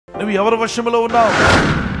నువ్వు ఎవరి వశములో ఉన్నావు?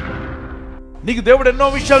 నీకు దేవుడు ఎన్నో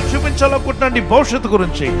విషయాలు చూపించాలనుకుంటున్నాడు. నీ భవిష్యత్తు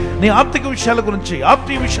గురించి, నీ ఆర్థిక విషయాల గురించి,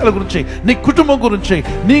 ఆత్మీయ విషయాల గురించి, నీ కుటుంబం గురించి,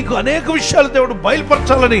 నీకు అనేక విషయాలు దేవుడు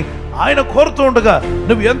బయలుపరచాలని ఆయన కోరుతూ ఉండగా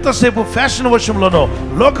నువ్వు ఎంతసేపు ఫ్యాషన్ వశంలోనో,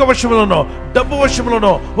 లోక వశంలోనో, డబ్బు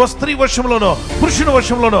వశంలోనో, ఓ స్త్రీ వశంలోనో, పురుషుని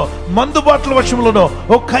వశంలోనో, మందుబాట్ల వశంలోనో,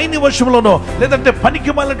 ఓ కైని వశంలోనో, లేదంటే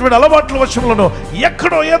పనికి మాలినటువంటి అలవాట్ల వశంలోనో,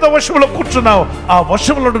 ఎక్కడో ఏదో వశంలో కూర్చున్నావు. ఆ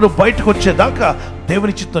వశంలో నువ్వు బయటకు వచ్చేదాకా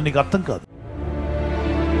దేవుని చిత్తం నీకు అర్థం కాదు.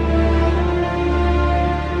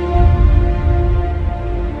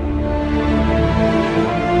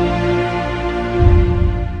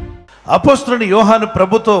 అపోస్తలుని యోహాను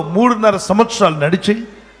ప్రభుతో 3.5 సంవత్సరాలు నడిచి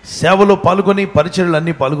సేవలో పాల్గొని,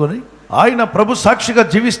 పరిచర్యలన్నీ పాల్గొని, ఆయన ప్రభు సాక్షిగా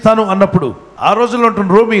జీవిస్తాను అన్నప్పుడు ఆ రోజుల్లో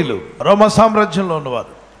ఉంటున్న రోమీయులు, రోమా సామ్రాజ్యంలో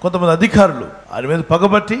ఉన్నవారు, కొంతమంది అధికారులు ఆయన మీద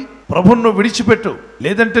పగబట్టి ప్రభువును విడిచిపెట్టు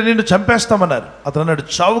లేదంటే నిన్ను చంపేస్తామన్నారు. అతను అన్నాడు,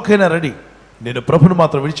 చావుకైనా రెడీ, నేను ప్రభును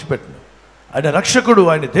మాత్రం విడిచిపెట్టను. ఆయన రక్షకుడు,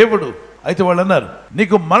 ఆయన దేవుడు. అయితే వాళ్ళు అన్నారు,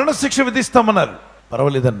 నీకు మరణశిక్ష విధిస్తామన్నారు.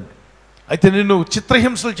 పర్వాలేదన్నారు. అయితే నిన్ను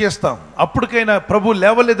చిత్రహింసలు చేస్తాం, అప్పటికైనా ప్రభు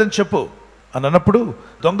లేవలేదని చెప్పు అని అన్నప్పుడు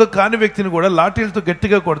దొంగ కాని వ్యక్తిని కూడా లాఠీలతో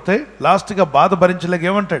గట్టిగా కొడితే లాస్ట్గా బాధ భరించలేక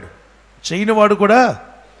ఏమంటాడు, చేయని వాడు కూడా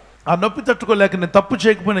ఆ నొప్పి తట్టుకోలేక నేను తప్పు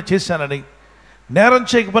చేయకపోయినా చేశానని, నేరం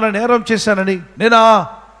చేయకపోయినా నేరం చేశానని, నేను ఆ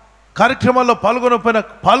కార్యక్రమాల్లో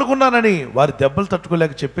పాల్గొన్నానని వారి దెబ్బలు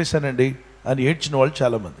తట్టుకోలేక చెప్పేశానండి అని ఏడ్చిన వాళ్ళు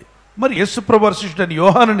చాలామంది. మరి యేసు ప్రభు శిష్యుడని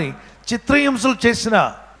యోహానుని చిత్రహింసలు చేసిన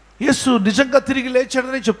యేసు నిజంగా తిరిగి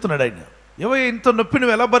లేచాడని చెప్తున్నాడు. ఆయన ఏవయ్య ఇంత నొప్పి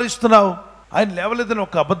నువ్వు ఎలా భరిస్తున్నావు? ఆయన లేవలేదని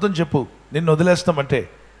ఒక అబద్ధం చెప్పు, నిన్ను వదిలేస్తామంటే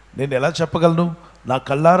నేను ఎలా చెప్పగలను? నా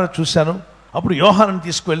కళ్ళారా చూశాను. అప్పుడు యోహానుని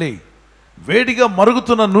తీసుకువెళ్ళి వేడిగా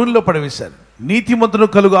మరుగుతున్న నూనెలో పడవేశారు. నీతిమంతును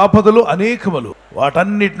కలుగు ఆపదలు అనేకములు,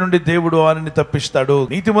 వాటన్నిటి నుండి దేవుడు ఆయనని తప్పిస్తాడు.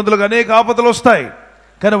 నీతిమంతులకు అనేక ఆపదలు వస్తాయి,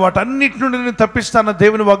 కానీ వాటన్నిటి నుండి నేను తప్పిస్తానన్న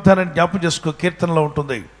దేవుని వాగ్దానాన్ని జ్ఞాపకం చేసుకో. కీర్తనలో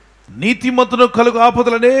ఉంటుంది, నీతిమంతును కలుగు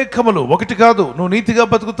ఆపదలు అనేకములు. ఒకటి కాదు, నువ్వు నీతిగా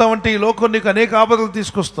బతుకుతావంటే ఈ లోకం నీకు అనేక ఆపదలు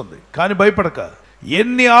తీసుకొస్తుంది. కానీ భయపడక,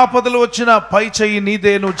 ఎన్ని ఆపదలు వచ్చినా పై చెయ్యి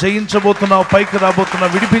నీదే, నువ్వు జయించబోతున్నావు, పైకి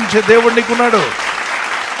రాబోతున్నావు, విడిపించే దేవుడు నీకున్నాడు.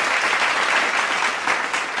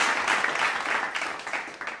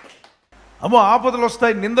 అమ్మో ఆపదలు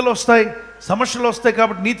వస్తాయి, నిందలు వస్తాయి, సమస్యలు వస్తాయి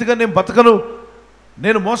కాబట్టి నీతిగా నేను బతకను,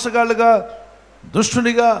 నేను మోసగాళ్ళుగా,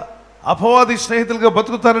 దుష్టునిగా, అపవాది స్నేహితులుగా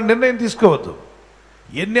బతుకుతానని నిర్ణయం తీసుకోవద్దు.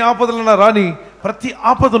 ఎన్ని ఆపదలన్నా రాని, ప్రతి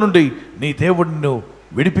ఆపద నుండి నీ దేవుడిని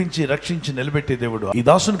విడిపించి రక్షించి నిలబెట్టే దేవుడు. ఈ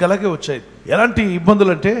దాసునికి అలాగే వచ్చాయి. ఎలాంటి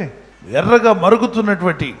ఇబ్బందులు అంటే, ఎర్రగా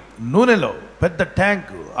మరుగుతున్నటువంటి నూనెలో పెద్ద ట్యాంక్,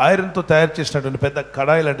 ఐరన్తో తయారు చేసినటువంటి పెద్ద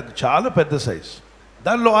కడాయి లాంటిది, చాలా పెద్ద సైజ్,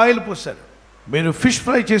 దానిలో ఆయిల్ పోసారు. మీరు ఫిష్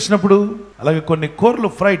ఫ్రై చేసినప్పుడు అలాగే కొన్ని కూరలు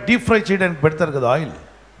డీప్ ఫ్రై చేయడానికి పెడతారు కదా ఆయిల్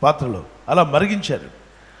పాత్రలో, అలా మరిగించారు.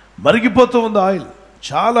 మరిగిపోతూ ఉంది ఆయిల్,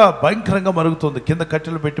 చాలా భయంకరంగా మరుగుతుంది. కింద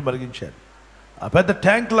కట్టెలు పెట్టి మరిగించారు. ఆ పెద్ద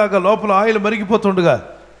ట్యాంక్ లాగా లోపల ఆయిల్ మరిగిపోతుండగా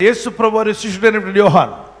యేసు ప్రభువారి శిష్యుడైనటువంటి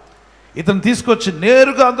యోహాన్ ఇతను తీసుకొచ్చి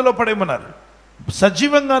నేరుగా అందులో పడేయమన్నారు.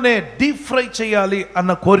 సజీవంగానే డీప్ ఫ్రై చేయాలి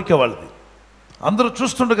అన్న కోరిక వాళ్ళది. అందరూ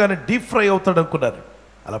చూస్తుండగానే డీప్ ఫ్రై అవుతాడు అనుకున్నారు,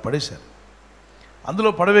 అలా పడేశారు.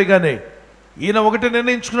 అందులో పడవేగానే ఈయన ఒకటి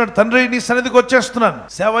నిర్ణయించుకున్నాడు, తండ్రి నీ సన్నిధికి వచ్చేస్తున్నాను,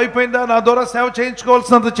 సేవ అయిపోయిందా? నా ద్వారా సేవ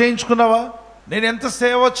చేయించుకోవాల్సినంత చేయించుకున్నావా? నేను ఎంత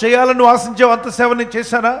సేవ చేయాలని నువ్వు ఆశించావు అంత సేవ నేను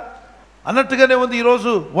చేశానా అన్నట్టుగానే ఉంది.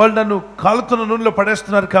 ఈరోజు వాళ్ళు నన్ను కాలుతున్న నూనెలో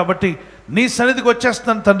పడేస్తున్నారు కాబట్టి నీ సన్నిధికి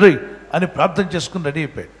వచ్చేస్తున్నాను తండ్రి అని ప్రార్థన చేసుకుని రెడీ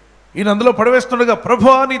అయిపోయాడు. ఈయన అందులో పడవేస్తుండగా,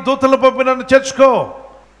 ప్రభువా నీ దూతలను పంపి నన్ను చేర్చుకో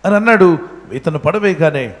అని అన్నాడు. ఇతను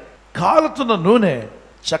పడవేయగానే కాలుతున్న నూనె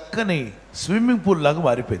చక్కని స్విమ్మింగ్ పూల్ లాగా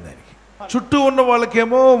మారిపోయింది. ఆయనకి చుట్టూ ఉన్న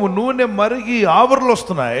వాళ్ళకేమో నూనె మరిగి ఆవరలు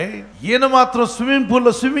వస్తున్నాయి, ఈయన మాత్రం స్విమ్మింగ్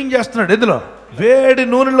పూల్లో స్విమ్మింగ్ చేస్తున్నాడు. ఎందులో? వేడి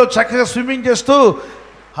నూనెలో చక్కగా స్విమ్మింగ్ చేస్తూ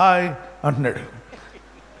హాయ్ అంటున్నాడు.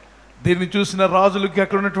 దీన్ని చూసిన రాజులకి,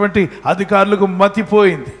 అక్కడ ఉన్నటువంటి అధికారులకు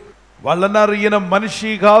మతిపోయింది. వాళ్ళు అన్నారు, ఈయన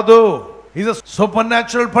మనిషి కాదు, is a super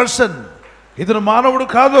natural person, ఇతను మానవుడు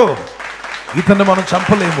కాదు, ఇతన్ని మనం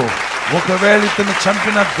చంపలేము, ఒకవేళ ఇతన్ని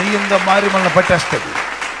చంపిన దెయ్యంగా మారి మనల్ని పట్టేస్తుంది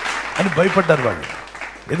అని భయపడ్డారు వాళ్ళు.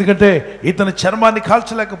 ఎందుకంటే ఇతని చర్మాన్ని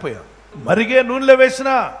కాల్చలేకపోయాం. మరిగే నూనెలో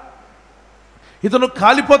వేసినా ఇతను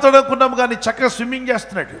కాలిపోతాడు అనుకున్నాము, కానీ చక్కగా స్విమ్మింగ్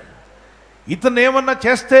చేస్తున్నాడు. ఇతను ఏమన్నా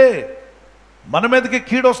చేస్తే మన మీదకి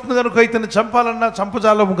కీడు వస్తుంది కనుక ఇతన్ని చంపాలన్నా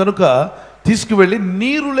చంపజాలము కనుక తీసుకువెళ్ళి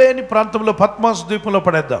నీరు లేని ప్రాంతంలో పద్మాస్ ద్వీపంలో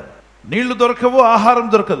పడేద్దాం. నీళ్లు దొరకవు, ఆహారం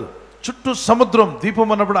దొరకదు, చుట్టూ సముద్రం,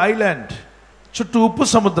 ద్వీపం అన్నప్పుడు ఐలాండ్, చుట్టూ ఉప్పు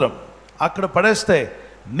సముద్రం, అక్కడ పడేస్తే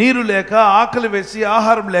నీరు లేక, ఆకలి వేసి,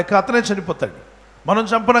 ఆహారం లేక అతనే చనిపోతాడు. మనం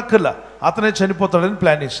చంపనక్కర్లా, అతనే చనిపోతాడని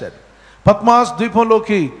ప్లాన్ చేశారు. పద్మాస్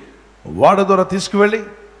ద్వీపంలోకి వాడ ద్వారా తీసుకువెళ్ళి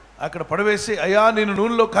అక్కడ పడవేసి, అయ్యా నేను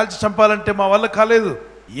నూనెలో కాల్చి చంపాలంటే మా వల్ల కాలేదు,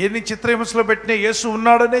 ఎన్ని చిత్రహింసలో పెట్టినా యేసు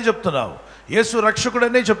ఉన్నాడనే చెప్తున్నావు, యేసు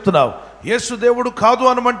రక్షకుడనే చెప్తున్నావు. యేసు దేవుడు కాదు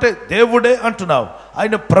అనమంటే దేవుడే అంటున్నావు.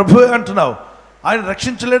 ఆయన ప్రభువే అంటున్నావు. ఆయన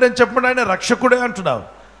రక్షించలేడని చెప్పండి, ఆయన రక్షకుడే అంటున్నావు.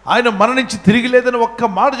 ఆయన మరణించి తిరిగి లేదని ఒక్క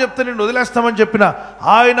మాట చెప్తే నేను వదిలేస్తామని చెప్పిన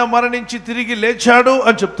ఆయన మరణించి తిరిగి లేచాడు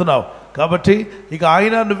అని చెప్తున్నావు. కాబట్టి ఇక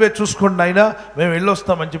ఆయన నువ్వే చూసుకోండి ఆయన, మేము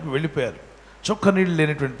వెళ్ళొస్తామని చెప్పి వెళ్ళిపోయారు. చొక్క నీళ్ళు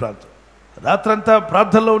లేనటువంటి ప్రాంతం. రాత్రంతా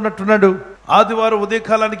ప్రార్థనలో ఉన్నట్టున్నాడు. ఆదివారం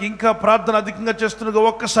ఉదయకాలానికి ఇంకా ప్రార్థన అధికంగా చేస్తుండగా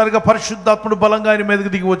ఒక్కసారిగా పరిశుద్ధాత్ముడు బలంగా ఆయన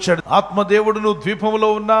మీదకి దిగి వచ్చాడు. ఆత్మదేవుడు నువ్వు ద్వీపంలో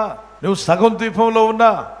ఉన్నా, నువ్వు సగం ద్వీపంలో ఉన్నా,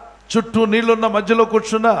 చుట్టూ నీళ్లున్న మధ్యలో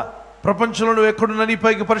కూర్చున్నా, ప్రపంచంలో నువ్వు ఎక్కడున్నా నీ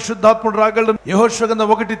పైకి పరిశుద్ధాత్ముడు రాగలడు. యెహోషువ గ్రంథం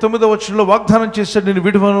 1:9 వాగ్దానం చేశాడు, నేను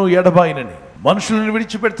విడువను ఎడబాయినని. మనుషులను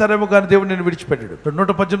విడిచిపెడతారేమో కానీ దేవుడు నేను విడిచిపెట్టాడు.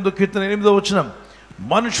 118 కీర్తన 8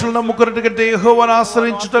 మనుషులు నమ్ముకున్నట్టు కంటే యెహోవాను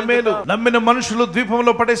ఆశ్రయించటం మేలు. నమ్మిన మనుషులు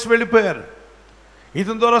ద్వీపంలో పడేసి వెళ్ళిపోయారు.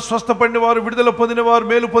 ఇతని ద్వారా స్వస్థపడిన వారు, విడుదల పొందిన వారు,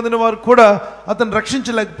 మేలు పొందిన వారు కూడా అతను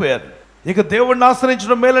రక్షించలేకపోయారు. ఇక దేవుడిని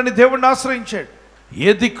ఆశ్రయించడం మేలని దేవుడిని ఆశ్రయించాడు. ఏ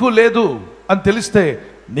దిక్కు లేదు అని తెలిస్తే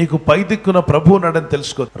నీకు పై దిక్కున ప్రభువు ఉన్నాడని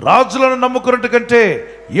తెలుసుకో. రాజులను నమ్ముకున్నట్టు కంటే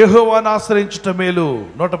యెహోవాను ఆశ్రయించటం మేలు.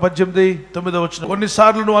 118:9.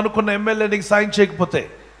 కొన్నిసార్లు నువ్వు అనుకున్న ఎమ్మెల్యే నీకు సాయం చేయకపోతే,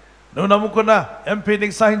 నువ్వు నమ్ముకున్న ఎంపీ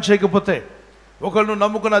నీకు సాయం చేయకపోతే, ఒకళ్ళు నువ్వు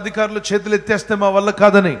నమ్ముకున్న అధికారులు చేతులు ఎత్తేస్తే మా వల్ల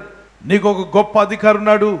కాదని, నీకు ఒక గొప్ప అధికారి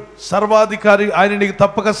ఉన్నాడు, సర్వాధికారి, ఆయన నీకు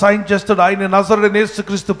తప్పక సాయం చేస్తాడు. ఆయన నజరేయుడైన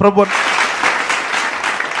యేసుక్రీస్తు ప్రభు.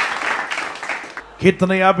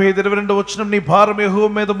 కీర్తన 55:22 నీ భారం యెహోవా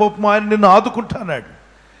మీద మోపము, ఆయన నిన్ను ఆదుకుంటాన్నాడు.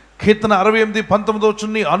 కీర్తన 68:19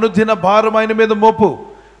 నీ అనుదిన భారం ఆయన మీద మోపు.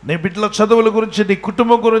 నీ బిడ్డల చదువుల గురించి, నీ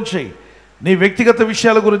కుటుంబం గురించి, నీ వ్యక్తిగత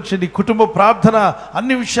విషయాల గురించి, నీ కుటుంబ ప్రార్థన,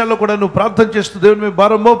 అన్ని విషయాల్లో కూడా నువ్వు ప్రార్థన చేస్తూ దేవుని మీద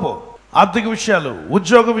భారం మోపు. ఆర్థిక విషయాలు,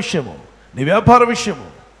 ఉద్యోగ విషయము, నీ వ్యాపార విషయము,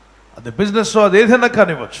 అది బిజినెస్, అది ఏదైనా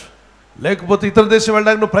కానివ్వచ్చు. లేకపోతే ఇతర దేశం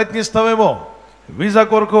వెళ్ళడానికి నువ్వు ప్రయత్నిస్తావేమో, వీసా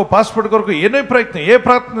కొరకు, పాస్పోర్ట్ కొరకు, ఏ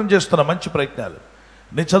ప్రయత్నం చేస్తున్నా, మంచి ప్రయత్నాలు.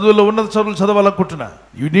 నీ చదువులో ఉన్నత చదువులు చదవాలనుకుంటున్నా,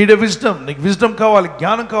 యూ నీడ్ ఎ విజ్డమ్. నీకు విజ్డమ్ కావాలి,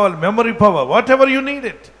 జ్ఞానం కావాలి, memory power, what ever you need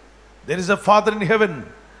it. There is a father in heaven.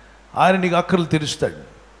 ఆయన నీకు అక్కర్లు తీరుస్తాడు.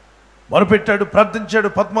 మొరపెట్టాడు, ప్రార్థించాడు.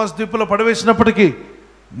 పద్మాస్ ద్వీపంలో పడవేసినప్పటికీ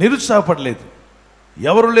నిరుత్సాహపడలేదు.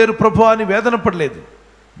 ఎవరు లేరు ప్రభు అని వేదన పడలేదు.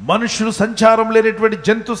 మనుషులు సంచారం లేనటువంటి,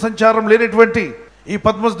 జంతు సంచారం లేనటువంటి ఈ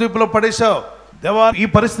పద్మస్ ద్వీపంలో పడేశావు దేవా, ఈ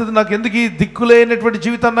పరిస్థితి నాకు ఎందుకు, ఈ దిక్కులేనటువంటి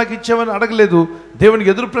జీవితాన్ని నాకు ఇచ్చామని అడగలేదు. దేవునికి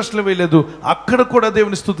ఎదురు ప్రశ్నలు వేయలేదు. అక్కడ కూడా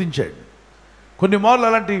దేవుని స్తుతించాడు. కొన్ని మార్లు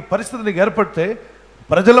అలాంటి పరిస్థితి నీకు ఏర్పడితే,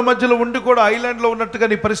 ప్రజల మధ్యలో ఉండి కూడా ఐలాండ్లో ఉన్నట్టుగా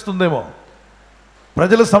నీ పరిస్థితి ఉందేమో.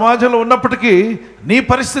 ప్రజల సమాజంలో ఉన్నప్పటికీ నీ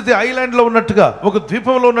పరిస్థితి ఐలాండ్లో ఉన్నట్టుగా, ఒక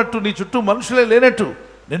ద్వీపంలో ఉన్నట్టు, నీ చుట్టూ మనుషులే లేనట్టు,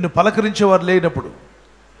 నిన్ను పలకరించేవారు లేనప్పుడు,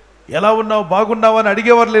 ఎలా ఉన్నావు, బాగున్నావా అని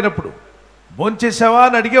అడిగేవారు లేనప్పుడు, భోంచేసావా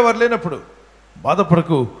అని అడిగేవారు లేనప్పుడు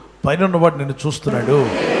బాధపడకు. పైన ఉన్నవాడు నిన్ను చూస్తున్నాడు.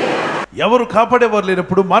 ఎవరు కాపాడేవారు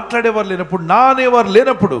లేనప్పుడు, మాట్లాడేవారు లేనప్పుడు, నా అనేవారు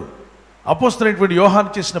లేనప్పుడు అపోస్తలుడైనటువంటి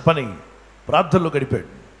యోహాను చేసిన పని ప్రార్థనలో గడిపాడు.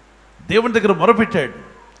 దేవుని దగ్గర మొరపెట్టాడు.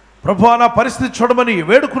 ప్రభువా నా పరిస్థితి చూడమని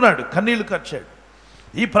వేడుకున్నాడు, కన్నీళ్లు కార్చాడు.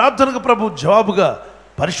 ఈ ప్రార్థనకు ప్రభు జవాబుగా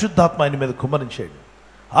పరిశుద్ధాత్మ ఆయన మీద కుమ్మరించాడు.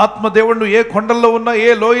 ఆత్మదేవుడు ఏ కొండల్లో ఉన్నా, ఏ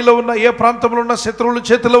లోయలో ఉన్నా, ఏ ప్రాంతంలో ఉన్నా, శత్రువుల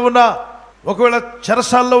చేతిలో ఉన్నా, ఒకవేళ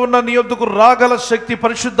చెరసాల్లో ఉన్న నీ యొద్దకు రాగల శక్తి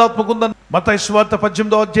పరిశుద్ధాత్మకు ఉందని మత్తయి సువార్త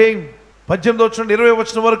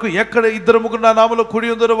 18:20 వరకు, ఎక్కడ 2-3 నా నామములో కూడి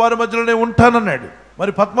ఉందరో వారి మధ్యలోనే ఉంటానన్నాడు.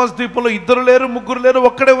 మరి పద్మాస్ ద్వీపంలో 2 లేరు, 3 లేరు,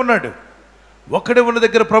 ఒక్కడే ఉన్నాడు. ఒక్కడే ఉన్న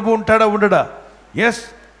దగ్గర ప్రభు ఉంటాడా, ఉండడా? ఎస్.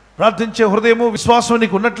 ప్రార్థించే హృదయము, విశ్వాసం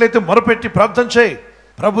నీకు ఉన్నట్లయితే మొరపెట్టి ప్రార్థన చేయి.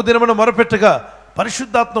 ప్రభు దినమున మొరపెట్టగా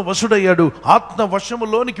పరిశుద్ధాత్మ వశుడయ్యాడు. ఆత్మ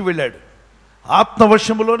వశములోనికి వెళ్ళాడు. ఆత్మ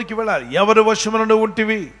వశములోనికి వెళ్ళాలి. ఎవరి వశములో నువ్వు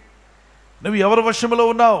ఉంటివి? నువ్వు ఎవరి వశములో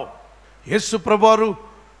ఉన్నావు? యేసు ప్రభువారు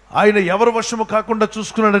ఆయన ఎవరి వశము కాకుండా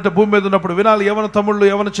చూసుకున్నాడంటే భూమి మీద ఉన్నప్పుడు. వినాలి యవన తమ్ముళ్ళు,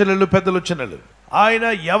 యవన చెల్లెళ్ళు, పెద్దలు, చిన్నలు. ఆయన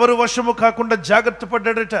ఎవరి వశము కాకుండా జాగ్రత్త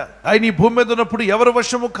పడ్డాడట. ఆయన ఈ భూమి మీద ఉన్నప్పుడు ఎవరి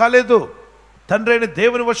వశము కాలేదు. తండ్రి అయిన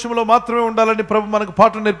దేవుని వశములో మాత్రమే ఉండాలని ప్రభు మనకు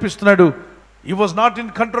పాఠం నేర్పిస్తున్నాడు. హి was not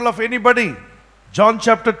in control of anybody. John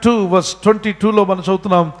chapter 2:22 మనం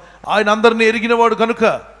చదువుతున్నాం. ఆయన అందరినీ ఎరిగినవాడు కనుక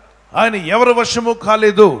ఆయన ఎవరి వశము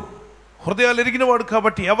కాలేదు. హృదయాలు ఎరిగినవాడు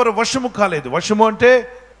కాబట్టి ఎవరి వశము కాలేదు. వశము అంటే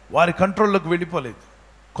వారి కంట్రోల్లోకి వెళ్ళిపోలేదు.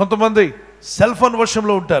 కొంతమంది సెల్ ఫోన్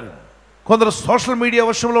వశంలో ఉంటారు, కొందరు సోషల్ మీడియా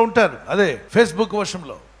వశంలో ఉంటారు, అదే ఫేస్బుక్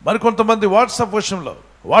వశంలో. మరికొంతమంది వాట్సాప్ వశంలో.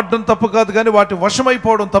 వాడడం తప్పు కాదు కానీ వాటి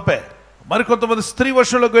వశమైపోవడం తప్పే. మరికొంతమంది స్త్రీ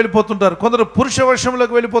వశంలోకి వెళ్ళిపోతుంటారు, కొందరు పురుష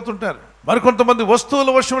వశంలోకి వెళ్ళిపోతుంటారు, మరికొంతమంది వస్తువుల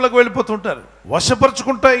వశంలోకి వెళ్ళిపోతుంటారు.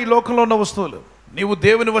 వశపరుచుకుంటా ఈ లోకంలో ఉన్న వస్తువులు. నీవు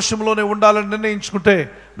దేవుని వశంలోనే ఉండాలని నిర్ణయించుకుంటే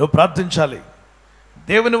నువ్వు ప్రార్థించాలి.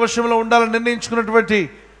 దేవుని వశంలో ఉండాలని నిర్ణయించుకున్నటువంటి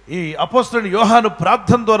ఈ అపోస్తలుడైన యోహాను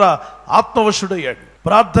ప్రార్థన ద్వారా ఆత్మవశుడయ్యాడు.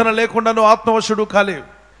 ప్రార్థన లేకుండా నువ్వు ఆత్మవశుడు కాలేవు.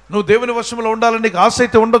 నువ్వు దేవుని వశంలో ఉండాలని నీకు ఆశ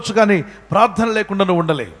అయితే ఉండొచ్చు, కానీ ప్రార్థన లేకుండా నువ్వు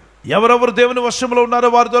ఉండలేవు. ఎవరెవరు దేవుని వశంలో ఉన్నారో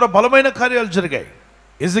వారి ద్వారా బలమైన కార్యాలు జరిగాయి.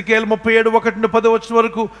 ఎజెకియేలు 37:1-10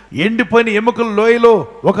 వరకు ఎండిపోయిన ఎముకల లోయలో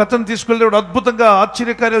ఒక అతను తీసుకెళ్ళి దేవుడు అద్భుతంగా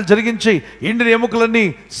ఆశ్చర్యకార్యాలు జరిగించి ఎండిన ఎముకలన్నీ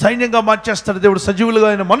సైన్యంగా మార్చేస్తాడు. దేవుడు సజీవులుగా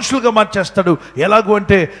అయిన మనుషులుగా మార్చేస్తాడు. ఎలాగూ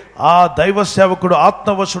అంటే ఆ దైవ సేవకుడు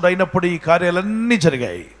ఆత్మవశుడు అయినప్పుడు ఈ కార్యాలన్నీ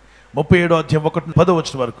జరిగాయి.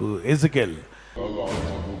 37:1-10 వరకు ఎజెకియేలు.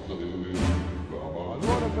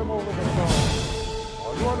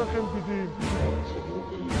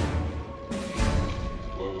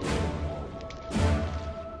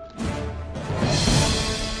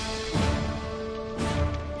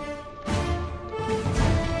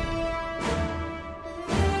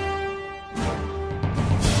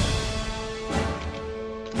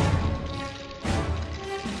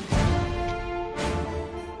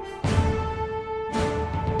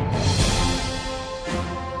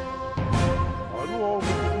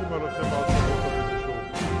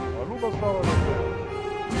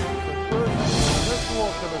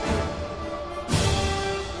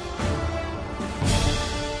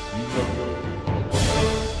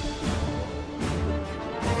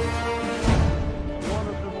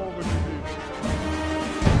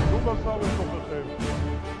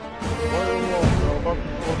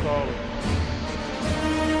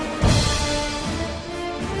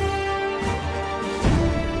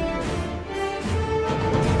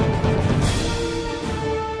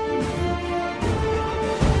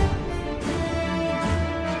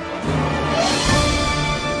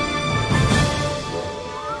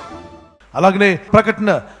 అలాగనే ప్రకటన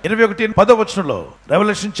 21:10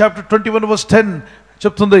 రెవల్యూషన్ చాప్టర్ 21:10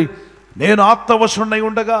 చెప్తుంది, నేను ఆత్మవశుడై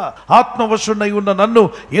ఉండగా ఆత్మవశుడై ఉన్న నన్ను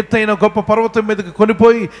ఎత్తైన గొప్ప పర్వతం మీదకి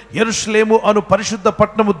కొనిపోయి యెరూషలేము అను పరిశుద్ధ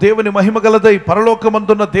పట్టణము దేవుని మహిమ గలదై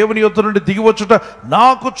పరలోకమందున్న దేవుని యొద్ద నుండి దిగివచ్చుట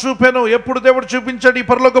నాకు చూపాను. ఎప్పుడు దేవుడు చూపించాడు ఈ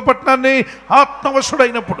పరలోక పట్టణాన్ని?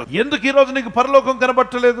 ఆత్మవశుడైనప్పుడు. ఎందుకు ఈరోజు నీకు పరలోకం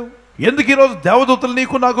కనబట్టలేదు? ఎందుకు ఈరోజు దేవదూతలు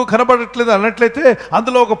నీకు నాకు కనబడట్లేదు అన్నట్లయితే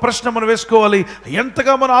అందులో ఒక ప్రశ్న మనం వేసుకోవాలి,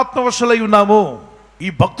 ఎంతగా మనం ఆత్మవశులై ఉన్నాము? ఈ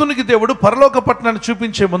భక్తునికి దేవుడు పరలోక పట్టణాన్ని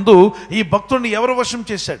చూపించే ముందు ఈ భక్తుడిని ఎవరు వశం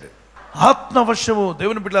చేశాడు? ఆత్మవశము.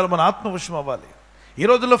 దేవుని బిడ్డలు మన ఆత్మవశం అవ్వాలి. ఈ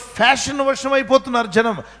రోజుల్లో ఫ్యాషన్ వశం అయిపోతున్నారు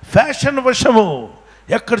జనం. ఫ్యాషన్ వశము.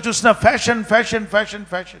 ఎక్కడ చూసినా fashion fashion fashion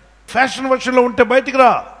fashion. Fashion వశంలో ఉంటే బయటికి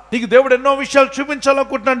రా. నీకు దేవుడు ఎన్నో విషయాలు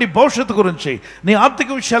చూపించాలనుకుంటున్నాడు. నీ భవిష్యత్తు గురించి, నీ ఆర్థిక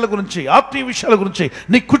విషయాల గురించి, ఆత్మీయ విషయాల గురించి,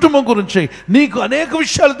 నీ కుటుంబం గురించి, నీకు అనేక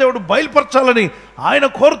విషయాలు దేవుడు బయలుపరచాలని ఆయన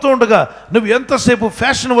కోరుతూ ఉండగా నువ్వు ఎంతసేపు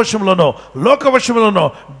ఫ్యాషన్ వశంలోనో, లోక వశంలోనో,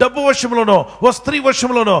 డబ్బు వశంలోనో, ఓ స్త్రీ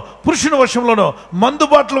వశంలోనో, పురుషుని వశంలోనో,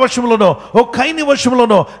 మందుబాట్ల వశంలోనో, ఓ కైని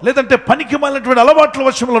వశంలోనో, లేదంటే పనికి మాలినటువంటి అలవాట్ల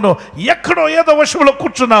వశంలోనో, ఎక్కడో ఏదో వశంలో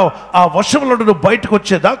కూర్చున్నావు. ఆ వశంలో నువ్వు బయటకు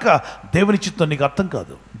వచ్చేదాకా దేవుని చిత్తం నీకు అర్థం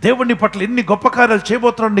కాదు. దేవుని పట్ల ఎన్ని గొప్ప కార్యాలు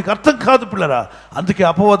చేయబోతున్నాడు నీకు అర్థం కాదు పిల్లరా. అందుకే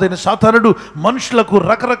అపవాదైన సాతానుడు మనుషులకు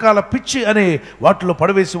రకరకాల పిచ్చి అనే వాటిలో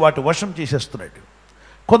పడవేసి వాటి వశం చేసేస్తున్నాడు.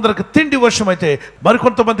 కొందరికి తిండి వశం అయితే,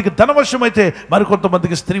 మరికొంతమందికి ధన వశం అయితే,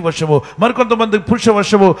 మరికొంతమందికి స్త్రీ వశము, మరికొంతమందికి పురుష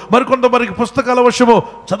వశము, మరికొంతమందికి పుస్తకాల వశము.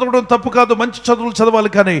 చదవడం తప్పు కాదు, మంచి చదువులు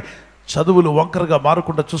చదవాలి, కానీ చదువులు వంకరగా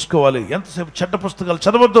మారకుండా చూసుకోవాలి. ఎంతసేపు చెడ్డ పుస్తకాలు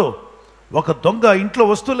చదవద్దు. ఒక దొంగ ఇంట్లో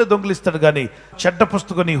వస్తువులే దొంగిలిస్తాడు, కానీ చెడ్డ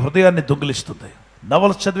పుస్తకం నీ హృదయాన్ని దొంగిలిస్తుంది.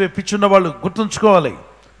 నవల్స్ చదివే పిచ్చున్న వాళ్ళు గుర్తుంచుకోవాలి,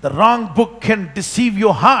 the wrong book can deceive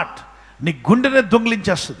your heart. నీ గుండెనే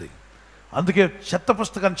దొంగిలించేస్తుంది. అందుకే చెత్త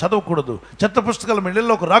పుస్తకాన్ని చదవకూడదు. చెత్త పుస్తకాలు మన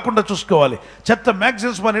ఇళ్ళలోకి రాకుండా చూసుకోవాలి. చెత్త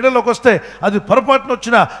మ్యాగజైన్స్ మన ఇళ్ళలోకి వస్తే అది పొరపాటున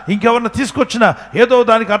వచ్చినా, ఇంకెవరన్నా తీసుకొచ్చినా, ఏదో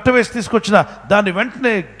దానికి అట్ట వేసి తీసుకొచ్చినా దాన్ని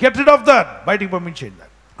వెంటనే గెట్ రిడ్ ఆఫ్ దట్, బయటికి పంపించేయండి.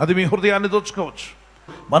 అది మీ హృదయాన్ని దోచుకోవచ్చు.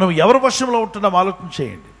 మనం ఎవరి వశంలో ఉంటున్నాం ఆలోచన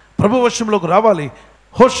చేయండి. ప్రభు వశంలోకి రావాలి.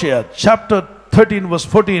 హోషేయ చాప్టర్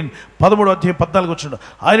 13:14 13:14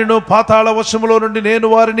 ఆయనను పాతాళ వశములో నుండి నేను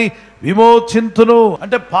వారిని విమోచింతును.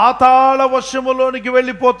 అంటే పాతాళ వశములోనికి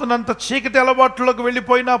వెళ్ళిపోతున్నంత చీకటి అలవాట్లోకి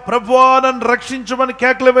వెళ్ళిపోయినా ప్రభువా నన్ను రక్షించమని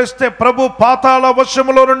కేకలు వేస్తే ప్రభు పాతాళ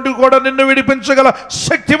వశములో నుండి కూడా నిన్ను విడిపించగల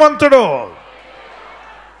శక్తిమంతుడు.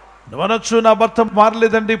 నువ్వనొచ్చు, నా భర్త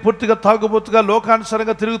మారలేదండి, పూర్తిగా తాగుబోతుగా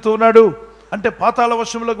లోకానుసారంగా తిరుగుతూ ఉన్నాడు అంటే పాతాళ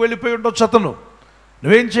వశంలోకి వెళ్ళిపోయి ఉండొచ్చు అతను.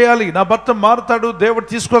 నువ్వేం చేయాలి? నా భర్త మారుతాడు, దేవుడు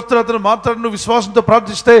తీసుకొస్తాడు, అతను మారుతాడు. నువ్వు విశ్వాసంతో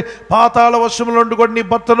ప్రార్థిస్తే పాతాళ వశములో నుండి కూడా నీ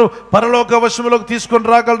భర్తను పరలోక వశములోకి తీసుకొని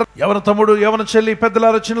రాగలరు. ఎవరి తమ్ముడు, ఎవరి చెల్లి,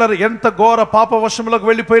 పెద్దలారు, చిన్నలారు ఎంత ఘోర పాప వశములోకి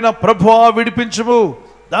వెళ్ళిపోయినా ప్రభువా విడిపించుము,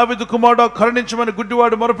 దావీదు కుమారుడా కరుణించమని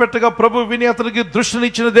గుడ్డివాడు మొరపెట్టగా ప్రభు విని అతనికి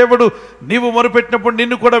దృష్టినిచ్చిన దేవుడు నీవు మొరపెట్టినప్పుడు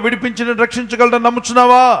నిన్ను కూడా విడిపించి రక్షించగలడని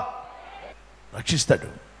నమ్ముచున్నావా? రక్షిస్తాడు.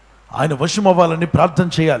 ఆయన వశం అవ్వాలని ప్రార్థన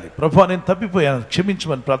చేయాలి. ప్రభువా నేను తప్పిపోయాను,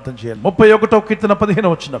 క్షమించమని ప్రార్థన చేయాలి. 31వ కీర్తన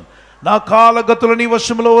 15 నా కాలగతులు నీ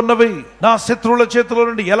వశంలో ఉన్నవి. నా శత్రువుల చేతిలో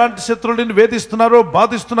నుండి ఎలాంటి శత్రువులు నిన్ను వేధిస్తున్నారో,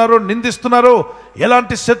 బాధిస్తున్నారో, నిందిస్తున్నారో,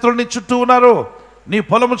 ఎలాంటి శత్రువులు నీ చుట్టూ ఉన్నారో, నీ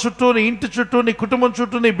పొలము చుట్టూ, నీ ఇంటి చుట్టూ, నీ కుటుంబం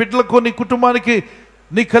చుట్టూ, నీ బిడ్డలకు, నీ కుటుంబానికి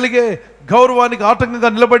నీ కలిగే గౌరవానికి ఆటంకంగా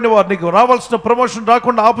నిలబడిన వారు, నీకు రావాల్సిన ప్రమోషన్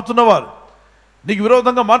రాకుండా ఆపుతున్నవారు, నీకు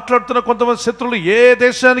విరోధంగా మాట్లాడుతున్న కొంతమంది శత్రువులు ఏ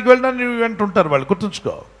దేశానికి వెళ్ళినా నువ్వు వెంటుంటారు. వాళ్ళు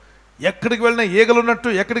గుర్తుంచుకో. ఎక్కడికి వెళ్ళినా ఈగలు ఉన్నట్టు,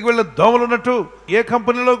 ఎక్కడికి వెళ్ళినా దోమలు ఉన్నట్టు, ఏ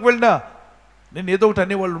కంపెనీలోకి వెళ్ళినా నేను ఏదో ఒకటి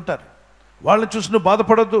అనేవాళ్ళు ఉంటారు. వాళ్ళని చూసి నువ్వు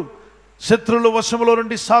బాధపడొద్దు. శత్రువుల వశములో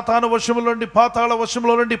నుండి, సాతాను వశములో నుండి, పాతాళ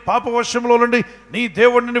వశములో నుండి, పాప వశములో నుండి నీ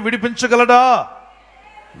దేవుడిని విడిపించగలడా?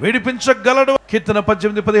 విడిపించగలడు. కీర్తన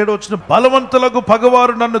 18:17 వచ్చిన బలవంతులకు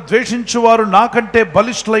పగవారు నన్ను ద్వేషించువారు నాకంటే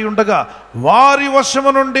బలిష్ఠులై ఉండగా వారి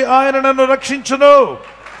వశము నుండి ఆయన నన్ను రక్షించును.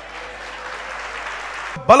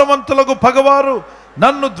 బలవంతులకు పగవారు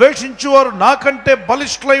నన్ను ద్వేషించువారు నాకంటే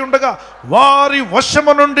బలిష్ఠులై ఉండగా వారి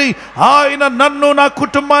వశము నుండి ఆయన నన్ను, నా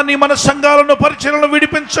కుటుంబాన్ని, మన సంఘాలను, పరిచర్యలను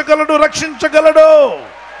విడిపించగలడు, రక్షించగలడు.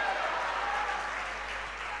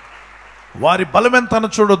 వారి బలం ఎంత అని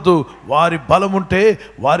చూడొద్దు. వారి బలం ఉంటే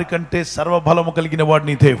వారికంటే సర్వబలము కలిగిన వాడు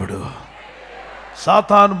నీ దేవుడు.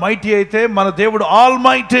 సాతాను మైటీ అయితే మన దేవుడు ఆల్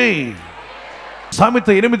మైటీ. సామెత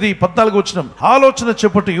 8:14 వచ్చిన ఆలోచన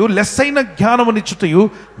చెప్పుటయు లెస్సైన జ్ఞానమునిచ్చుటయు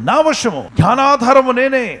నా వశము, జ్ఞానాధారము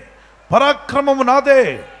నేనే, పరాక్రమము నాదే.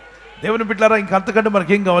 దేవుని బిడ్డలారా, ఇంక అంతకంటే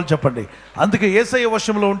మనకేం కావాలి చెప్పండి? అందుకే యేసయ్య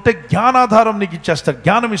వశంలో ఉంటే జ్ఞానాధారం నీకు ఇచ్చేస్తాడు,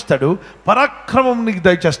 జ్ఞానం ఇస్తాడు, పరాక్రమం నీకు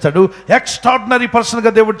దయచేస్తాడు. ఎక్స్ట్రాడినరీ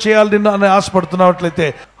పర్సన్గా దేవుడు చేయాలి నిన్ను అని ఆశపడుతున్నట్లయితే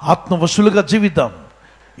ఆత్మవశులుగా జీవిద్దాం.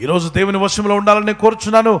 ఈరోజు దేవుని వశంలో ఉండాలని నేను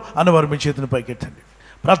కోరుచున్నాను అన్నవారు మీ చేతిని పైకెట్టండి.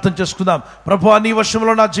 ప్రార్థన చేసుకుందాం. ప్రభువా, నీ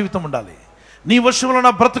వశంలో నా జీవితం ఉండాలి, నీ వశంలో నా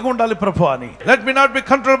బ్రతుకు ఉండాలి ప్రభు అని. Let me not be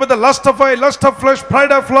controlled by the lust of I, lust of flesh,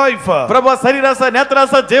 pride of life. ప్రభువా, శరీరాశ,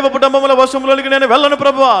 నేత్రాశ, జీవపుటంబముల వశంలోనికి నేను వెళ్ళను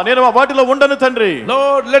ప్రభువా, నేను వాటిలో ఉండను తండ్రి.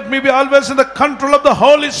 Lord, let me be always in the control of the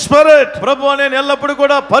Holy Spirit. ప్రభువా, నేను ఎల్లప్పుడూ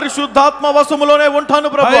కూడా పరిశుద్ధాత్మ వశములోనే ఉంటాను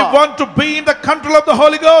ప్రభువా. I want to be in the control of the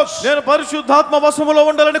Holy Ghost. నేను పరిశుద్ధాత్మ వశములో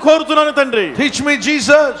ఉండాలని కోరుతున్నాను తండ్రి. Teach me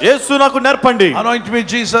Jesus. యేసు నాకు నేర్పండి. Anoint me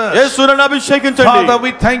Jesus. యేసు నన్ను అభిషేకించండి. Father,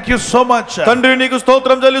 we thank you so much. తండ్రి, నీకు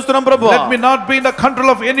స్తోత్రం చెల్లిస్తున్నాం ప్రభువా. Let me not be in the control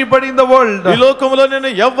of anybody in the world. ఈ లోకములో నేను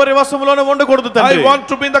ఎవ్వరి వశములోనే ఉండకూడదు తండ్రి. I want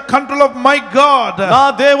to be in the control of my God. నా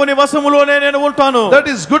దేవుని వశములోనే నేను ఉంటాను. That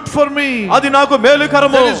is good for me. అది నాకు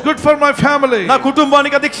మేలుకరము. That is good for my family. నా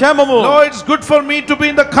కుటుంబానికి అది క్షేమము. No, it's good for me to be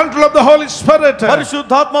in the control of the Holy Spirit.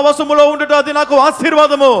 పరిశుద్ధాత్మ వశములో ఉండుట అది నాకు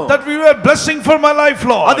ఆశీర్వాదము. That we were blessing for my life,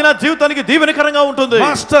 Lord. అది నా జీవితానికి దీవెనకరంగా ఉంటుంది.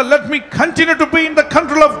 Master, let me continue to be in the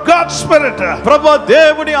control of God's Spirit. ప్రభువా,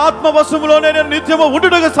 దేవుని ఆత్మ వశములోనే నేను నిత్యము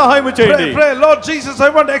ఉండుటకు సహాయం చేయండి. Pray, Lord Jesus, I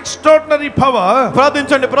want extraordinary power.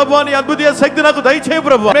 ప్రార్థించండి. ప్రభువా, నీ అద్భుతీయ శక్తి నాకు దయచేయి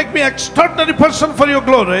ప్రభువా. Make me extraordinary person for your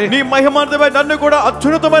glory. నీ మహిమార్థమై నన్ను కూడా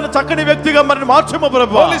అత్యున్నతమైన చక్కని వ్యక్తిగా మరి మార్చుము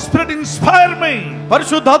ప్రభువా. Holy Spirit, inspire me.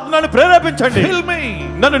 పరిశుద్ధాత్మ నన్ను ప్రేరేపించండి. Fill me.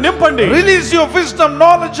 నన్ను నింపండి. Release your wisdom,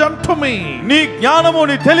 knowledge unto me. నీ జ్ఞానము,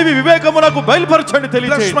 నీ తెలివి, వివేకము నాకు బయలుపరచండి,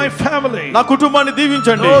 తెలియచేయండి. Bless my family. నా కుటుంబాన్ని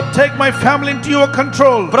దీవించండి. Lord, take my family into your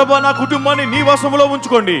control. ప్రభువా, నా కుటుంబాన్ని నీ వశములో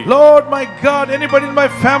ఉంచుకోండి. Lord, my God, anybody in my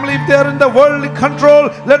family, if they are in the worldly control,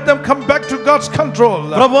 let them come back to God's control.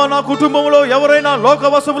 ప్రభువా, నా కుటుంబంలో ఎవరైనా లోక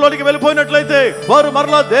వశములోనికి వెళ్ళిపోయినట్లయితే వారు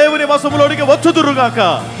మరలా దేవుని వశములోనికి వచ్చుదురుగాక.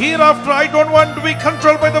 Hereafter I don't want to be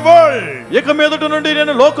controlled by the world. ఇక మీదట నుండి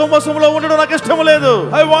నేను లోకం వశములో ఉండడం నాకు ఇష్టం లేదు.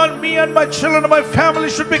 I want me and my children and my family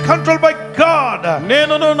should be controlled by God.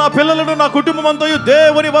 నేనును నా పిల్లలను నా కుటుంబం అంతా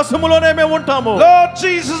దేవుని వశములోనే మేము ఉంటాము. Lord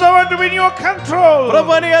Jesus, I want to be in your control.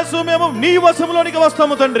 ప్రభువా యేసు, మేము నీ వశములోనికి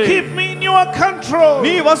వస్తాము తండ్రి. Keep me in your control.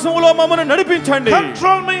 నీ వశములో మమ్మల్ని నడిపించండి.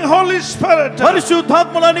 Control me, Holy Spirit.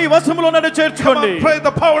 పరిశుద్ధాత్మను నీ వశములో నన్ను చేర్చుకోండి. Pray,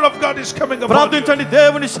 the power of God is coming upon you. ప్రార్థించండి.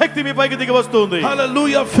 దేవుని శక్తి మీ పైకి దిగి వస్తుంది.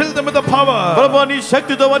 Hallelujah. Fill them with the power. ప్రభువా, నీ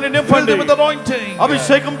శక్తితో వారిని Fill నింపండి. them with anointing.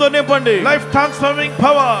 అభిషేకంతో నింపండి. Life transforming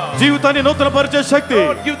power. జీవితాన్ని నూతన పరిచే శక్తి.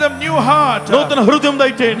 Lord, give them new heart. నూతన హృదయం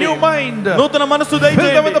దయచేయండి. New mind. నూతన మనస్సు Fill them with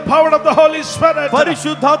దయచేయండి. the power of the Holy Spirit.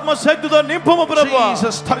 పరిశుద్ధాత్మ శక్తితో నింపుము ప్రభువా.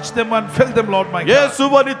 Jesus, touch them and fill them, Lord my God. యేసు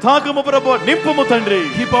వారిని తాకుము ప్రభువా, నింపుము తండ్రి.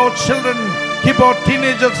 Keep our children, keep our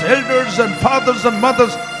teenagers, elders and fathers and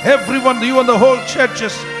mothers, everyone, you and the whole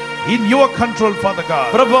churches in your control, Father God.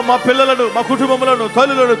 ప్రభువా, మా పిల్లలను, మా కుటుంబములను,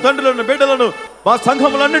 తల్లులను, తండ్రులను, బిడ్డలను, మా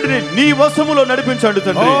సంఘములన్నిటిని నీ వశములో నడిపించండి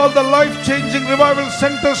తండ్రి. All the life changing revival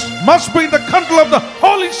centers must be in the control of the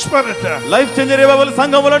Holy Spirit. Life changer revival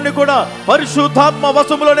సంఘములన్నీ కూడా పరిశుద్ధాత్మ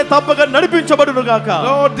వశములోనే తప్పక నడిపించబడును గాక.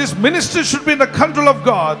 Lord, this ministry should be in the control of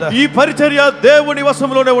God. ఈ పరిచర్య దేవుని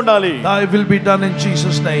వశములోనే ఉండాలి. Thy will be done in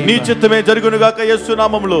Jesus name. నీ చిత్తమే జరుగును గాక యేసు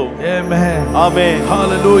నామములో. Amen. ఆమేన్.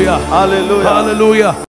 Hallelujah. హల్లెలూయా. Hallelujah.